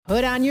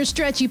Put on your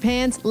stretchy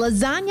pants.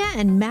 Lasagna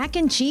and mac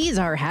and cheese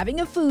are having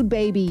a food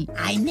baby.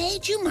 I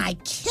made you my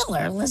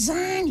killer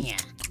lasagna.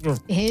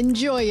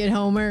 Enjoy it,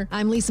 Homer.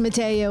 I'm Lisa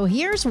Mateo.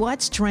 Here's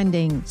what's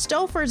trending.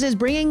 Stouffer's is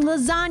bringing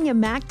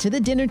LasagnaMac to the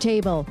dinner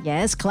table.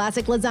 Yes,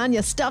 classic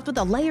lasagna stuffed with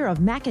a layer of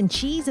mac and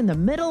cheese in the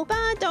middle,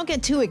 but don't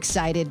get too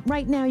excited.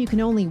 Right now, you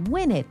can only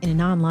win it in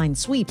an online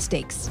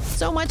sweepstakes.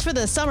 So much for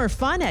the summer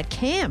fun at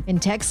camp. In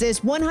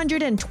Texas,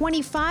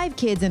 125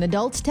 kids and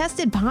adults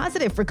tested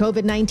positive for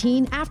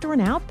COVID-19 after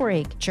an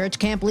outbreak. Church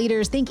camp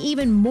leaders think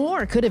even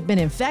more could have been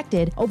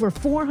infected. Over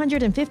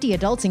 450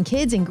 adults and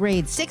kids in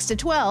grades 6 to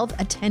 12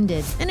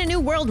 attended. And a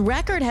new world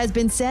record has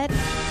been set.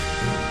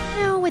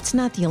 No, it's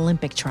not the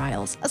Olympic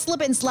trials. A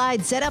slip and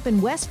slide set up in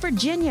West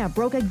Virginia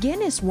broke a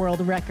Guinness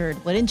World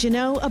Record. Wouldn't you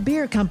know, a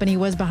beer company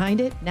was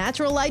behind it.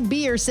 Natural Light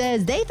Beer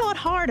says they thought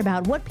hard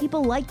about what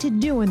people like to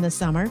do in the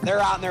summer. They're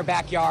out in their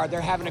backyard.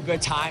 They're having a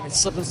good time. And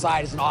slip and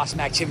slide is an awesome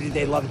activity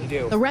they love to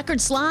do. The record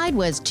slide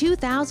was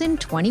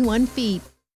 2,021 feet.